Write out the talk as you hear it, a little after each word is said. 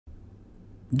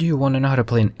Do you want to know how to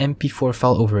play an MP4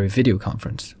 file over a video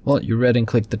conference? Well, you read and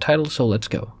clicked the title, so let's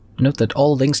go. Note that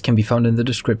all links can be found in the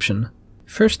description.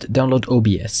 First, download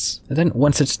OBS. Then,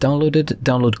 once it's downloaded,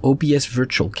 download OBS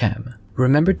Virtual Cam.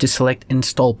 Remember to select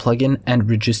Install Plugin and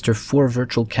register 4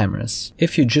 virtual cameras.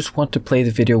 If you just want to play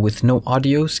the video with no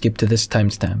audio, skip to this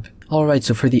timestamp. Alright,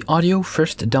 so for the audio,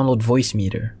 first download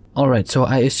Voicemeeter. Alright, so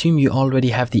I assume you already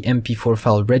have the MP4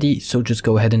 file ready, so just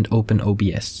go ahead and open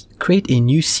OBS. Create a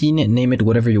new scene and name it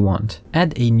whatever you want.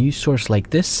 Add a new source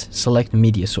like this, select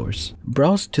media source.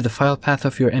 Browse to the file path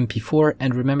of your MP4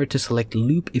 and remember to select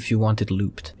loop if you want it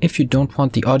looped. If you don't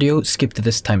want the audio, skip to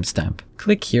this timestamp.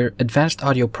 Click here, Advanced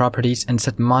Audio Properties, and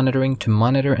set monitoring to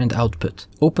monitor and output.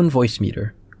 Open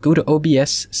Voicemeeter. Go to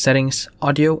OBS, Settings,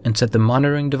 Audio, and set the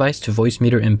monitoring device to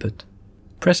Voicemeeter input.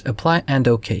 Press Apply and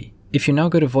OK. If you now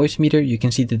go to Voicemeeter, you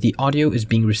can see that the audio is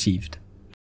being received.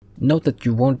 Note that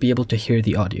you won't be able to hear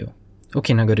the audio.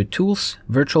 Okay, now go to Tools,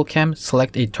 Virtual Cam,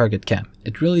 select a target cam.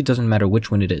 It really doesn't matter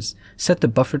which one it is. Set the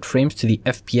buffered frames to the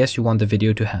FPS you want the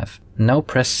video to have. Now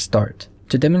press Start.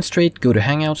 To demonstrate, go to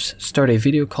Hangouts, start a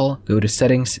video call, go to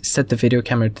Settings, set the video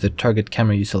camera to the target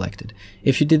camera you selected.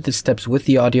 If you did the steps with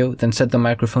the audio, then set the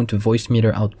microphone to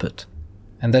Voicemeeter output.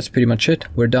 And that's pretty much it,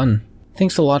 we're done.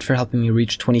 Thanks a lot for helping me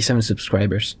reach 27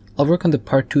 subscribers. I'll work on the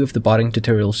part 2 of the botting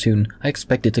tutorial soon. I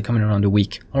expect it to come in around a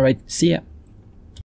week. Alright, see ya!